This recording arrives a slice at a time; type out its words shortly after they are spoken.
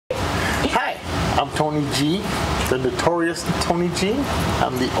I'm Tony G, the notorious Tony G.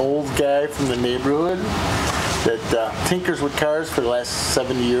 I'm the old guy from the neighborhood that tinkers with cars for the last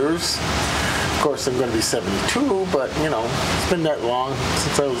 7 years. Of course, I'm going to be 72, but you know, it's been that long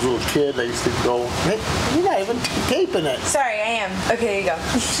since I was a little kid. I used to go, hey, you're not even taping it. Sorry, I am. Okay, here you go.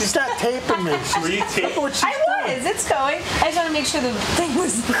 She's not taping me. She's retaping what she's doing. It's going. I just want to make sure the thing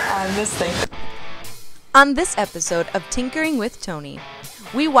was on this thing. On this episode of Tinkering with Tony,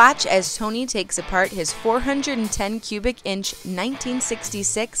 we watch as Tony takes apart his 410 cubic inch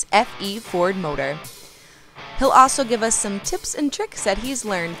 1966 FE Ford motor. He'll also give us some tips and tricks that he's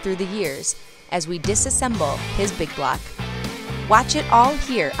learned through the years as we disassemble his big block. Watch it all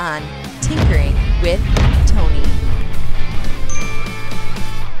here on Tinkering with Tony.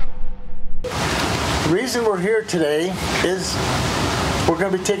 The reason we're here today is we're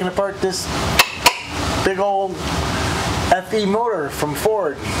going to be taking apart this big old FE motor from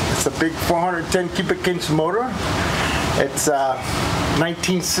Ford. It's a big 410 cubic inch motor. It's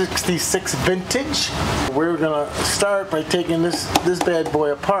 1966 vintage. We're gonna start by taking this bad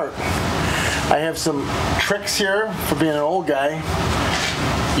boy apart. I have some tricks here for being an old guy.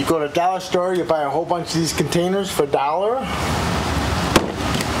 You go to the dollar store, you buy a whole bunch of these containers for $1.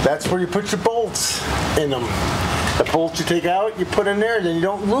 That's where you put your bolts in them. The bolts you take out, you put in there, then you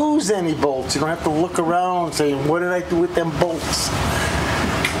don't lose any bolts. You don't have to look around saying, what did I do with them bolts?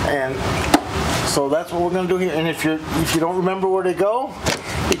 And so that's what we're going to do here. And if you don't remember where they go,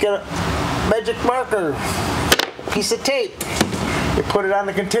 you get a magic marker, piece of tape. You put it on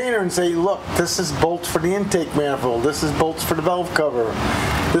the container and say, look, this is bolts for the intake manifold. This is bolts for the valve cover.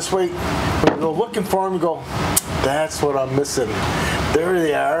 This way, when you go looking for them, you go, that's what I'm missing. There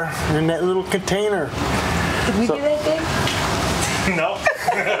they are in that little container. Did we do that thing? No.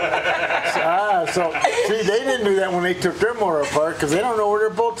 So see, they didn't do that when they took their motor apart because they don't know where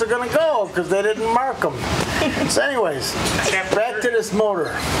their bolts are going to go because they didn't mark them. So anyways, back to this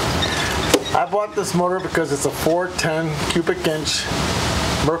motor. I bought this motor because it's a 410 cubic inch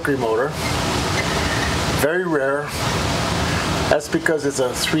Mercury motor. Very rare. That's because it's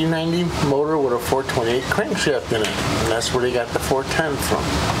a 390 motor with a 428 crankshaft in it. And that's where they got the 410 from.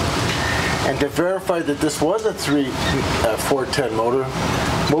 And to verify that this was a 410 motor,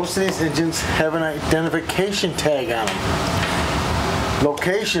 most of these engines have an identification tag on them.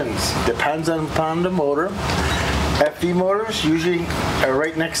 Locations depends upon the motor. FE motors usually are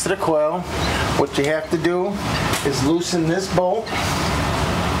right next to the coil. What you have to do is loosen this bolt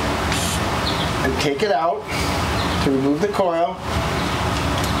and take it out to remove the coil.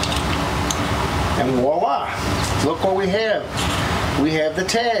 And voila! Look what we have. We have the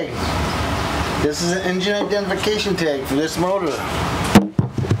tag. This is an engine identification tag for this motor.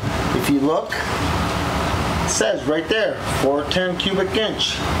 If you look, it says right there, 410 cubic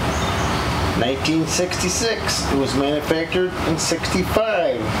inch, 1966. It was manufactured in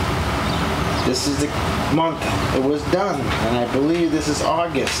 65. This is the month it was done, and I believe this is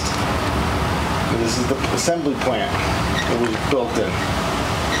August. And this is the assembly plant it was built in.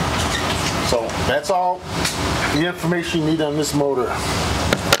 So that's all the information you need on this motor.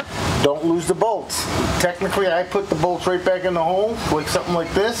 Don't lose the bolts. Technically, I put the bolts right back in the hole, like something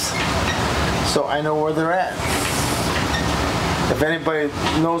like this, so I know where they're at. If anybody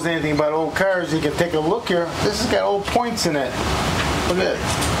knows anything about old cars, you can take a look here. This has got old points in it. Look at it.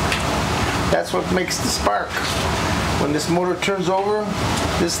 That's what makes the spark. When this motor turns over,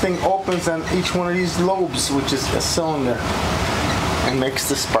 this thing opens on each one of these lobes, which is a cylinder, and makes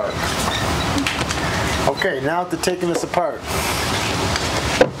the spark. Okay, now to taking this apart.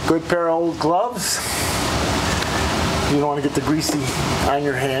 Good pair of old gloves. You don't want to get the greasy on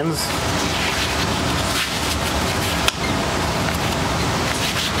your hands.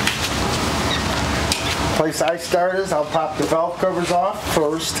 Place I start is I'll pop the valve covers off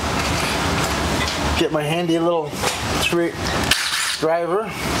first. Get my handy little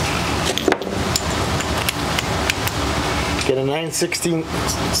driver. Get a 9/16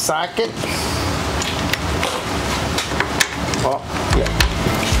 socket. Oh, yeah.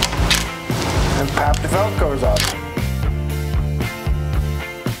 And pop the valve covers off.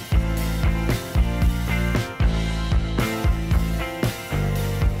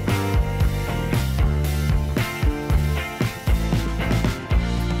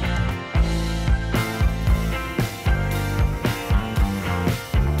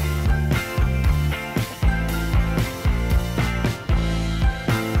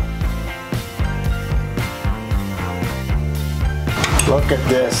 Look at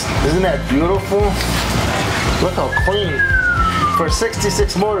this. Isn't that beautiful? Look how clean. for a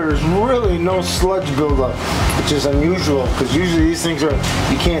 66 motor, there's really no sludge buildup, which is unusual because usually these things are,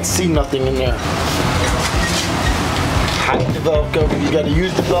 you can't see nothing in there. Hide the valve cover. You got to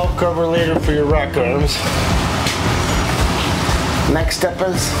use the valve cover later for your rock arms. Next step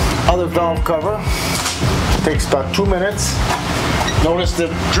is other valve cover. Takes about 2 minutes. Notice the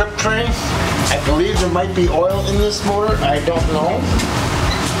drip tray. I believe there might be oil in this motor. I don't know.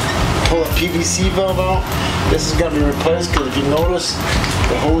 Pull a PVC valve out. This is going to be replaced because if you notice,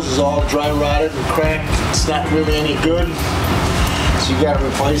 the hose is all dry rotted and cracked. It's not really any good. So you got to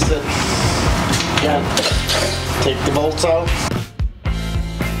replace it. Again, take the bolts out.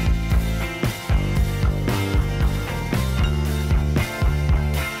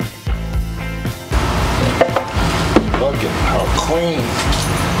 Look at how clean.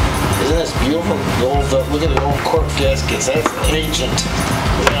 Isn't this beautiful? The old, look at the old cork gaskets. That's ancient.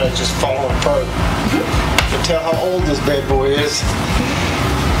 Look at it just falling apart. You can tell how old this bad boy is.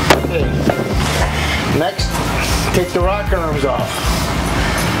 Okay. Next, take the rocker arms off.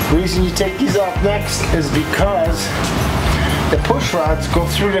 The reason you take these off next is because the push rods go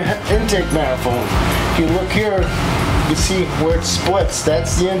through the intake manifold. If you look here, you can see where it splits.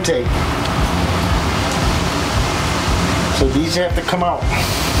 That's the intake. So these have to come out.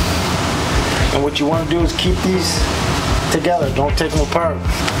 And what you want to do is keep these together. Don't take them apart.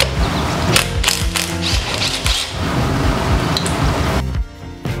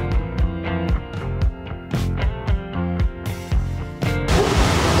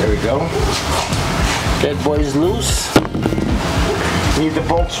 There we go. That boy's loose. Need the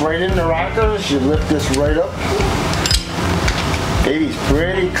bolts right in the rockers. You lift this right up. Baby's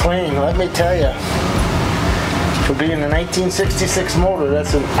pretty clean, let me tell you. For being a 1966 motor,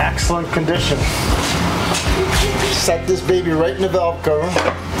 that's in excellent condition. Set this baby right in the valve cover,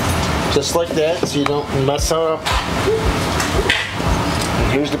 just like that, so you don't mess up.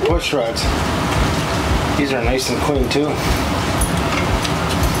 And here's the push rods. These are nice and clean too.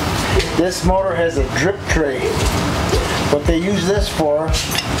 This motor has a drip tray. What they use this for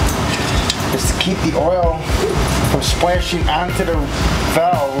is to keep the oil from splashing onto the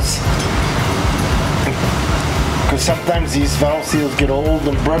valves. Because sometimes these valve seals get old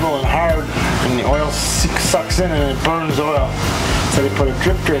and brittle and hard, and the oil sucks in and it burns oil. So they put a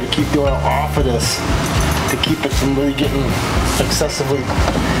drip tray to keep the oil off of this, to keep it from really getting excessively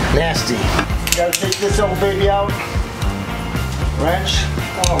nasty. You gotta take this old baby out. Wrench.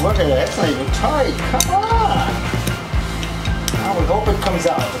 Oh, look at that. It's not even tight. Come on. Now we hope it comes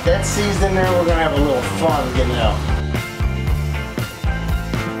out. If that's seized in there, we're gonna have a little fun getting it out.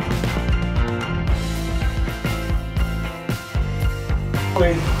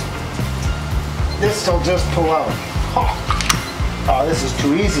 This will just pull out. Oh, this is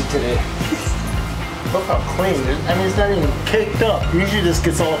too easy today. Look how clean. I mean, it's not even caked up. Usually this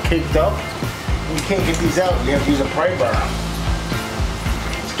gets all caked up. And you can't get these out. You have to use a pry bar.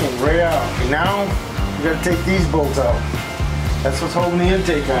 It's getting right out. And now, you gotta take these bolts out. That's what's holding the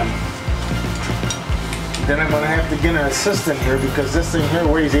intake on. Then I'm gonna have to get an assistant here because this thing here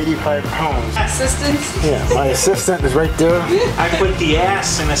weighs 85 pounds. Assistant? Yeah, my assistant is right there. I put the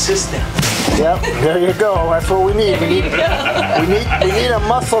ass in assistant. Yep, there you go. That's what we need. We need a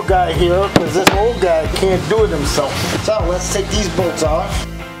muscle guy here because this old guy can't do it himself. So let's take these bolts off.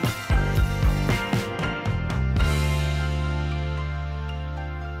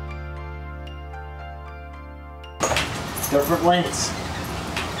 Different lengths.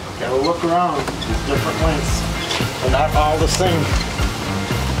 Gotta look around. There's different lengths. They're not all the same.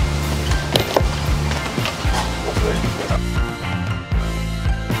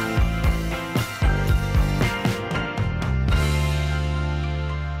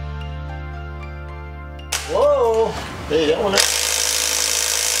 Whoa! Hey, that one.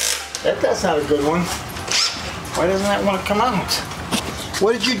 That's not a good one. Why doesn't that want to come out?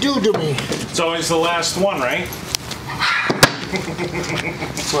 What did you do to me? It's always the last one, right?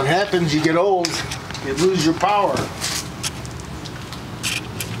 That's what happens, you get old, you lose your power.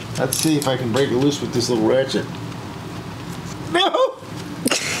 Let's see if I can break it loose with this little ratchet. No!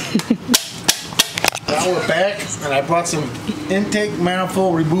 Now we're back, and I brought some intake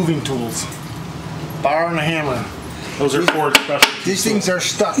manifold removing tools. Bar and a hammer. Those are Ford special. These things are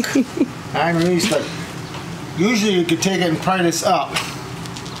stuck. I'm really stuck. Usually you could take it and pry this up.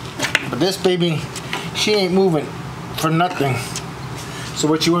 But this baby, she ain't moving for nothing. So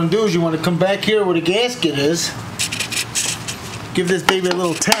what you want to do is you want to come back here where the gasket is, give this baby a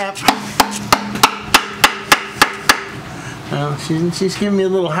little tap. She's giving me a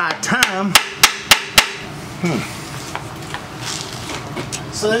little hard time.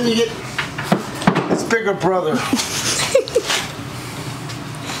 So then you get this bigger brother.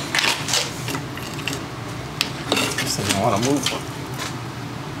 I want to move.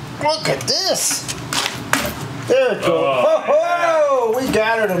 Look at this. There it goes. Oh, we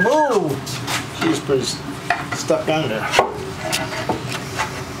got her to move. She was pretty stuck under.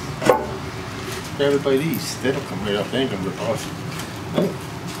 Everybody these. They don't come right up. They ain't gonna rip off.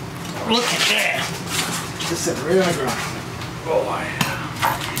 Look at that. Just sit right on the ground. Oh,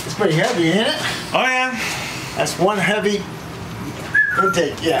 yeah. It's pretty heavy, ain't it? Oh yeah. That's one heavy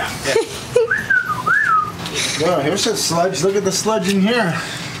intake. Yeah. Well, here's some sludge. Look at the sludge in here.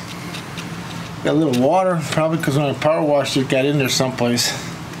 Got a little water, probably because when I power washed it, got in there someplace.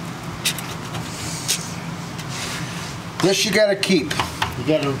 This you gotta keep. You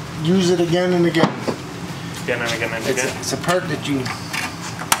gotta use it again and again. Again and again and again. It's a part that you.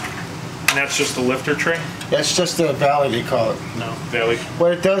 And that's just a lifter tray? That's just a valley, they call it. No, valley.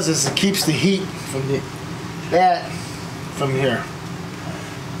 What it does is it keeps the heat from from here.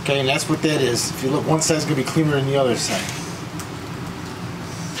 Okay, and that's what that is. If you look, one side's gonna be cleaner than the other side.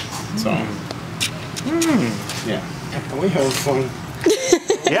 So. Yeah. We have fun.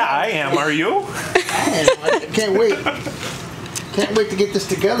 Yeah, I am. Are you? I can't wait. Can't wait to get this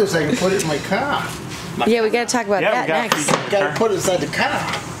together so I can put it in my car. Yeah, we gotta talk about that next. Gotta put it inside the car.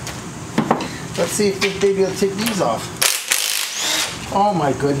 Let's see if this baby will take these off. Oh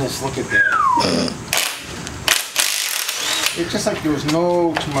my goodness, look at that. It's just like there was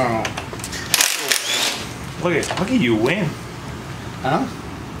no tomorrow. Look at you win. Huh?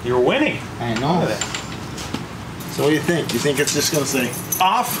 You're winning. I know. So what do you think? You think it's just gonna say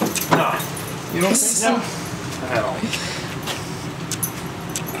off? No. You don't think so? No. I don't.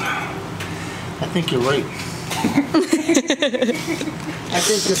 I think you're right. I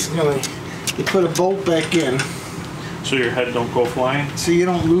think this is gonna. You put a bolt back in, So your head don't go flying? so you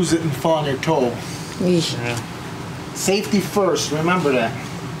don't lose it and fall on your toe. Yeah. Safety first. Remember that.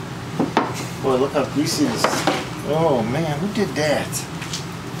 Boy, look how greasy this is. Oh man, who did that?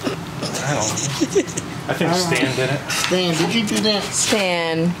 I don't know. I think Stan did it. Stan, did you do that?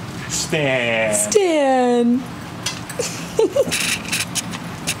 Stan.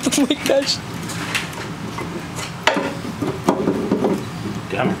 Oh my gosh.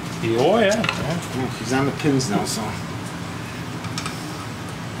 Damn it. Oh yeah. Yeah, she's on the pins now, so.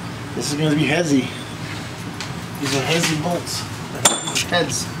 This is gonna be heavy. These are heavy bolts.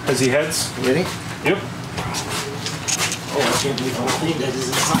 Heads. Hezzy heads? Ready? Yep. Oh, I can't believe how clean that is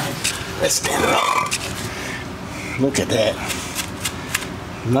inside. Let's stand it up. Look at that.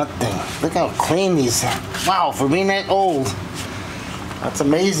 Nothing. Look how clean these are. Wow, for being that old. That's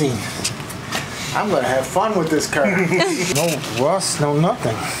amazing. I'm gonna have fun with this car. No rust, no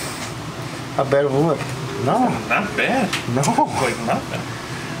nothing. How bad of a look? No. Not bad. No. Like nothing.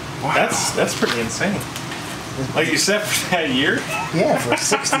 Wow. That's pretty insane. Like you said, for that year? Yeah, for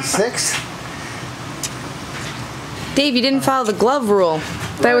 66. Dave, you didn't follow the glove rule.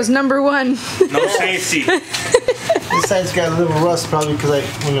 That was number one. No safety. This side's got a little rust probably because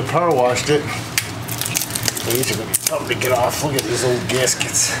when the power washed it. These are gonna be tough to get off. Look at these old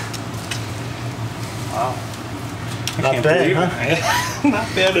gaskets. Wow. Not bad, huh? Not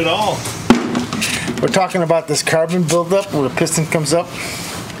bad at all. We're talking about this carbon buildup where the piston comes up.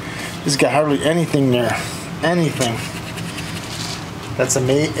 It's got hardly anything there. Anything. That's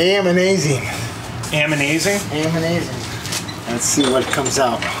amazing. Amazing. Amazing? Amazing. Let's see what comes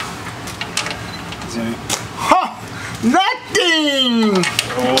out. Huh! Nothing!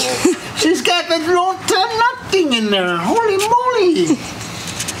 Oh. She's got the nothing in there. Holy moly!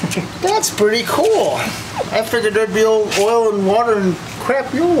 That's pretty cool. I figured there'd be old oil and water and crap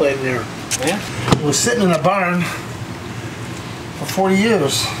fuel in there. Yeah. It was sitting in a barn for 40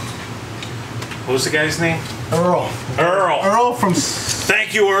 years. What was the guy's name? Earl. Earl from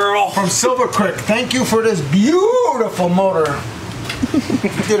Thank you, Earl. from Silver Creek. Thank you for this beautiful motor. You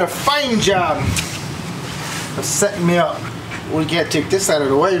did a fine job of setting me up. We gotta take this out of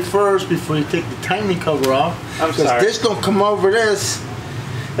the way first before you take the timing cover off. I'm Because sorry. this don't come over this.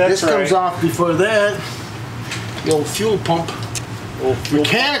 That's This comes off before that. The old fuel pump.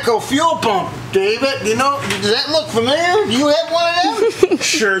 Mechanical fuel pump, David. You know, does that look familiar? Do you have one of them?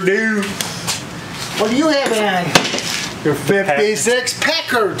 Sure do. What do you have on? Your 56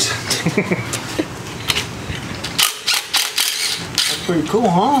 Packards. That's pretty cool,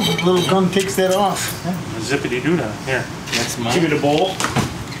 huh? The little gun takes that off. Zippity doo dah. Here. That's Give me the bowl.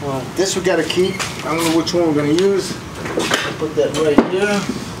 Well, this we gotta keep. I don't know which one we're gonna use. Put that right here.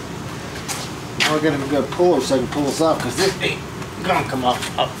 Now we're gonna pull it so I can pull this off because this ain't gonna come up.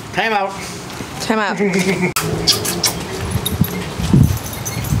 Time out. Time out. I'm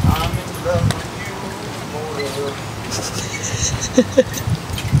in love with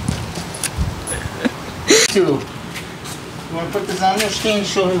you. going to put this on there, Stan,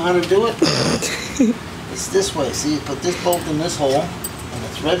 show him how to do it. It's this way. See, you put this bolt in this hole, and the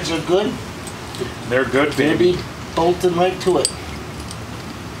threads are good. They're good, They'll baby. be bolted right to it.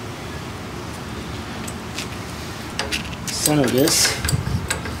 Center this.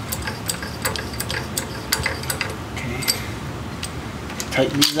 Okay.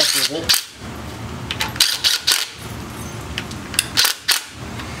 Tighten these up a bit.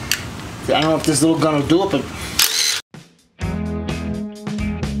 I don't know if this little gun will do it, but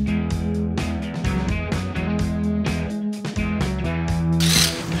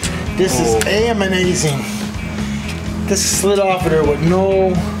this is amazing. This slid off of there with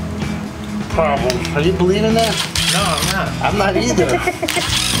no problem. Are you believing that? No, I'm not. I'm not either.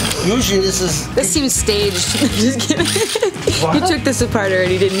 Usually this is... This seems staged. Just kidding. What? You took this apart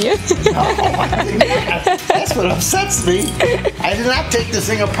already, didn't you? No, I did not. That's what upsets me. I did not take this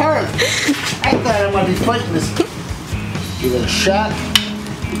thing apart. I thought I might be fighting this. Give it a shot.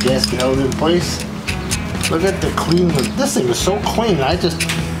 The gasket held in place. Look at the clean. This thing is so clean.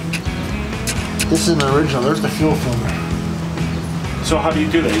 This is an original. There's the fuel filter. So how do you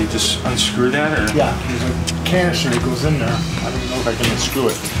do that? You just unscrew that, or? Yeah, there's a canister that goes in there. I don't know if I can unscrew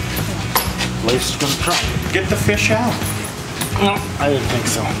it. Life's gonna try. Get the fish out. No, I didn't think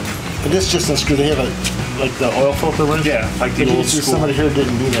so. But this just unscrew. They have a like the oil filter ring. Yeah, like the old school. Somebody here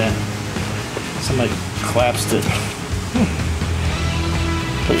didn't do that. Somebody collapsed it.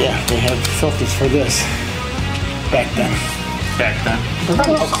 But yeah, they have filters for this back then. Back then. Look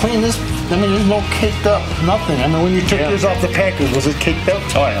how clean this. I mean, there's no caked up, nothing. I mean, when you took yours off the package, was it caked up?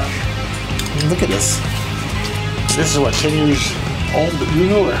 Oh yeah. I mean, look at this. This is what, 10 years old, but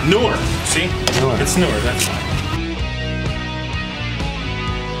newer. Newer. See? Newer. It's newer. That's fine.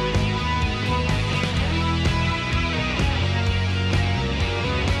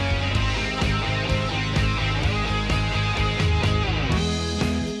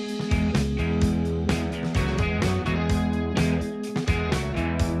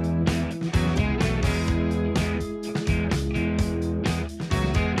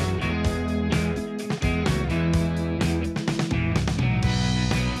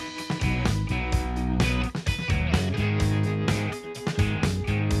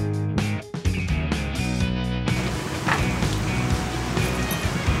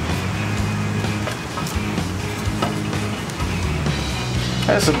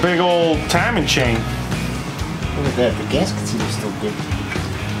 That's a big old timing chain. Look at that. The gasket seam is still good.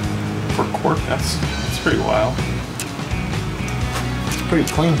 For cork, that's pretty wild. It's pretty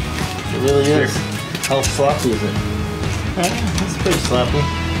clean. It really is. How sloppy is it? It's pretty sloppy.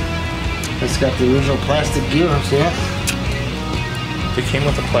 It's got the original plastic gear, see that? They came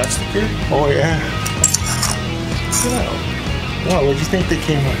with a plastic gear? Oh yeah. Well, what do you think they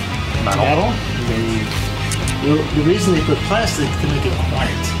came with? Metal? The reason they put plastic is to make it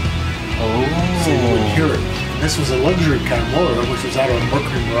quiet. Oh. So you wouldn't hear it. This was a luxury kind of motor, which was out of a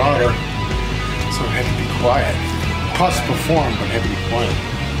Mercury Marauder, so it had to be quiet. Plus perform, but it had to be quiet.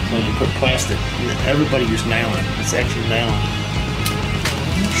 So you put plastic. Everybody used nylon. It's actually nylon.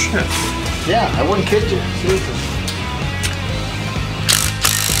 Oh, shit. Yeah, I wouldn't kid you. Seriously.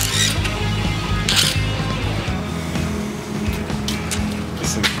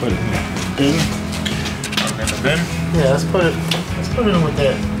 This thing put it in the bin. In the bin? Yeah, let's put it in with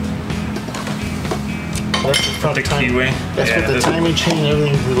that. That's the front The time. keyway. That's Yeah, what the timing chain and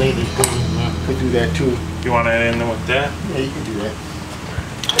everything related goes in there. Could do that too. You want it in there with that? Yeah, you can do that.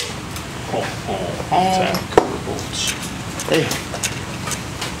 Bolts. Hey.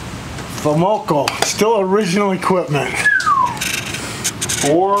 Fomoco, still original equipment.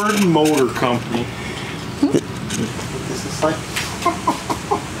 Ford Motor Company. This is like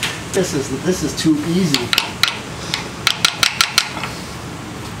this is too easy.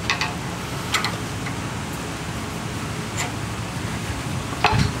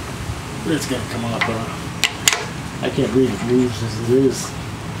 It's gonna come off. I can't believe it moves as it is.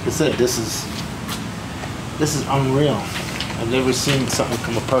 Like I said, this is unreal. I've never seen something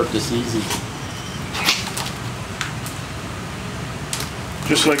come apart this easy.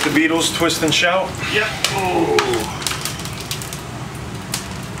 Just like the Beatles, twist and shout. Yep. Oh.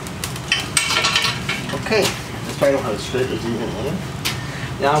 Okay, that's probably don't have it straight as even.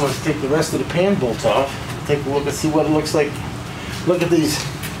 Now I'm going to take the rest of the pan bolts off. Take a look and see what it looks like. Look at these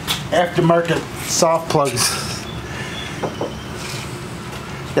aftermarket soft plugs.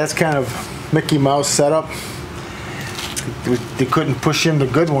 That's kind of Mickey Mouse setup. They couldn't push in the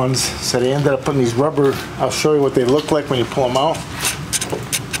good ones, so they ended up putting these rubber. I'll show you what they look like when you pull them out.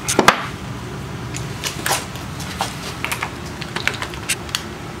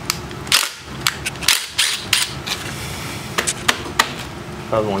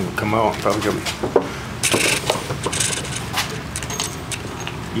 Probably won't even come out. Probably gonna be.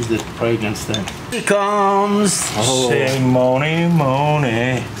 He's probably against that. Here comes. Oh. Say money,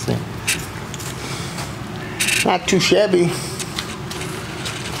 money. Not too shabby.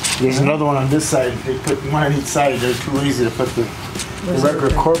 There's another one on this side. They put one on each side. They're too lazy to put the regular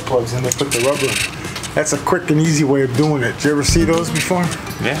core plugs in. They put the rubber. That's a quick and easy way of doing it. Did you ever see those before?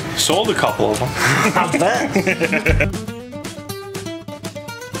 Yeah, sold a couple of them. I bet.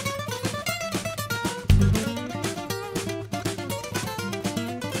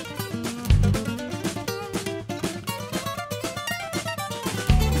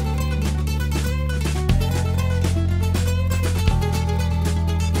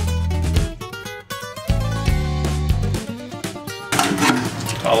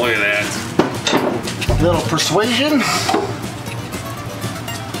 Oh, look at that. Little persuasion.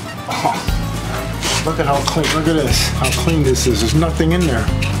 Oh, look at how clean. Look at this. How clean this is. There's nothing in there.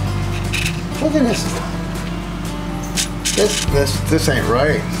 Look at this. This ain't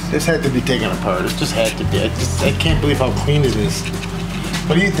right. This had to be taken apart. It just had to be. I can't believe how clean it is.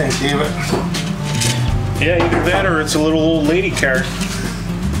 What do you think, David? Yeah, either that or it's a little old lady car.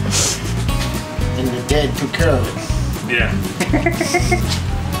 And the dad took care of it. Yeah.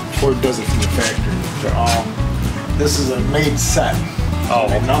 Ford does it from the factory. They're all. This is a made set. Oh.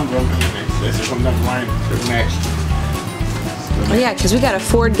 They number them. This is from that line. They're matched. Oh yeah, because we got a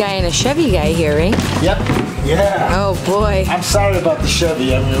Ford guy and a Chevy guy here, right? Yep. Yeah. Oh boy. I'm sorry about the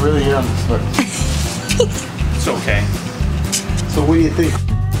Chevy. I mean, I really am. But It's okay. so, what do you think?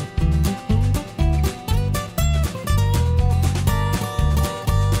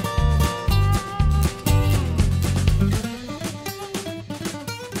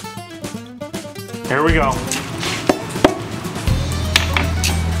 Here we go.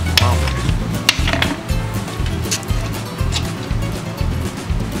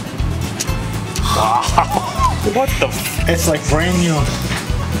 Wow. What the f? It's like brand new.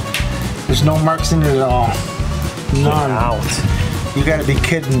 There's no marks in it at all. None. Out. You gotta be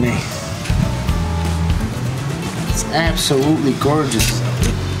kidding me. It's absolutely gorgeous.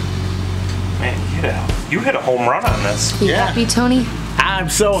 Man, you hit a home run on this. You Yeah. happy, Tony? I'm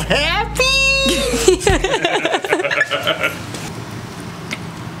so happy!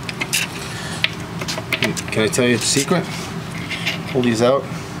 Can I tell you the secret? Pull these out.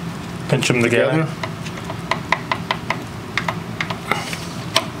 Pinch them together.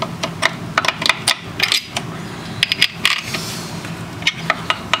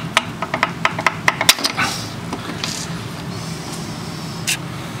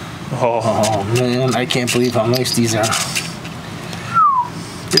 Oh man, I can't believe how nice these are.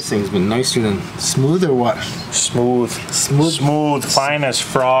 This thing's been nicer than smooth or what? Smooth. Smooth. Smooth. Fine as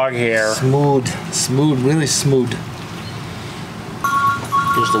frog hair. Smooth. Smooth. Really smooth.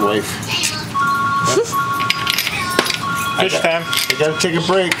 Here's the wife. Fish time. I gotta take a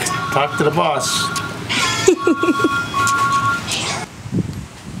break. Talk to the boss.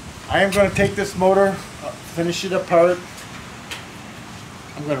 I am gonna take this motor, finish it apart.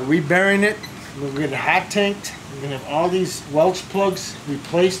 I'm gonna rebearing it. We're gonna get it hot tanked. We're gonna have all these Welch plugs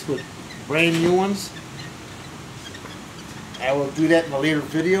replaced with brand new ones. I will do that in a later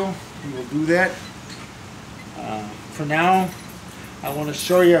video. We will do that. For now, I want to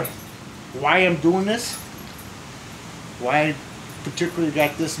show you why I'm doing this. Why I particularly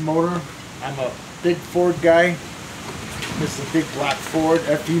got this motor. I'm a big Ford guy. This is a big black Ford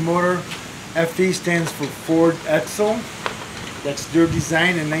FE motor. FE stands for Ford Edsel. That's their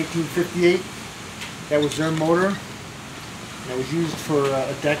design in 1958. That was their motor. That was used for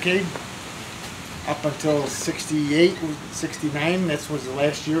a decade. Up until 68, 69, that was the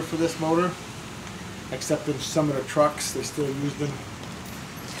last year for this motor. Except in some of the trucks, they still used them.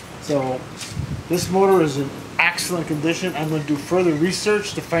 So, this motor is in excellent condition. I'm going to do further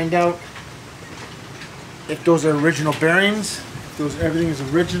research to find out if those are original bearings, if everything is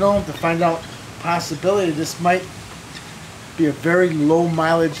original, to find out possibility this might be a very low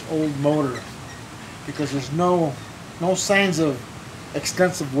mileage old motor, because there's no signs of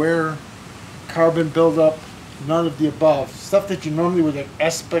extensive wear, carbon buildup, none of the above. Stuff that you normally would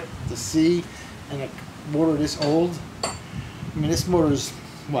expect to see in a motor this old. I mean, this motor is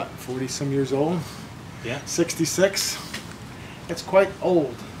what, 40 some years old? Yeah. 66. It's quite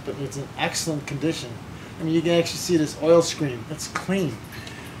old, but it's in excellent condition. I mean, you can actually see this oil screen. It's clean.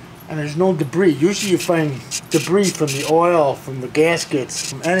 And there's no debris. Usually you find debris from the oil, from the gaskets,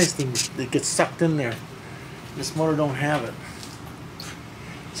 from anything that gets sucked in there. This motor don't have it.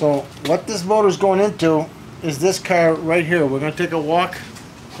 So what this motor is going into is this car right here. We're going to take a walk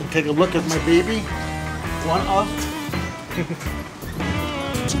and take a look at my baby. One of.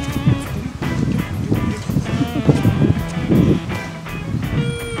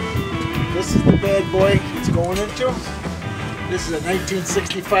 This is the bad boy it's going into. This is a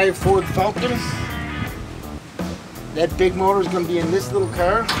 1965 Ford Falcon. That big motor is going to be in this little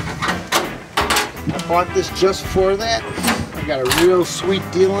car. I bought this just for that. I got a real sweet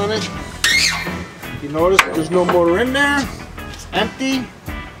deal on it. You notice there's no motor in there. It's empty.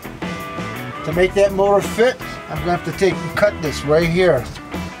 To make that motor fit, I'm going to have to take and cut this right here.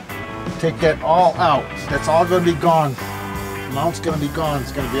 Take that all out. That's all going to be gone. The mount's going to be gone.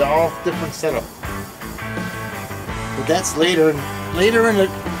 It's going to be all different setup. But that's later in the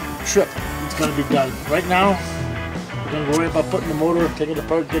trip. It's going to be done. Right now, we're going to worry about putting the motor, taking it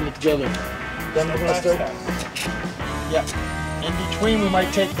apart, getting it together. Then we're going to start. Yeah. In between, we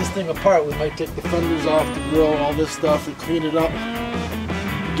might take this thing apart. We might take the fenders off, the grill, all this stuff, and clean it up.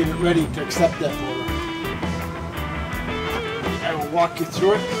 Get it ready to accept that motor. I will walk you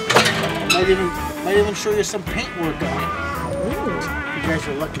through it. Might even show you some paint work on it. Ooh. You guys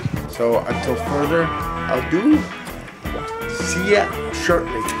are lucky. So until further ado, see ya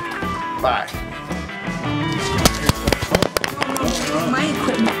shortly. Bye. My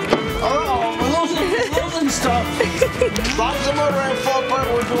equipment. Oh, losing stuff. As long as the motor ain't fall apart,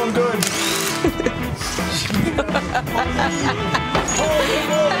 we're doing good.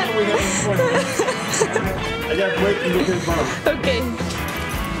 I got to break and get this bar. Okay.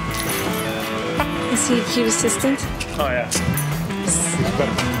 Is he a cute assistant? Oh yeah.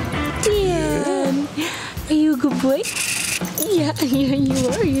 Dan, are you a good boy? Yeah, you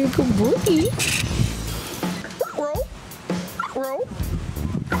are. You're a good boy. Roll. Roll.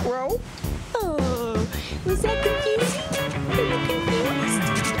 Roll.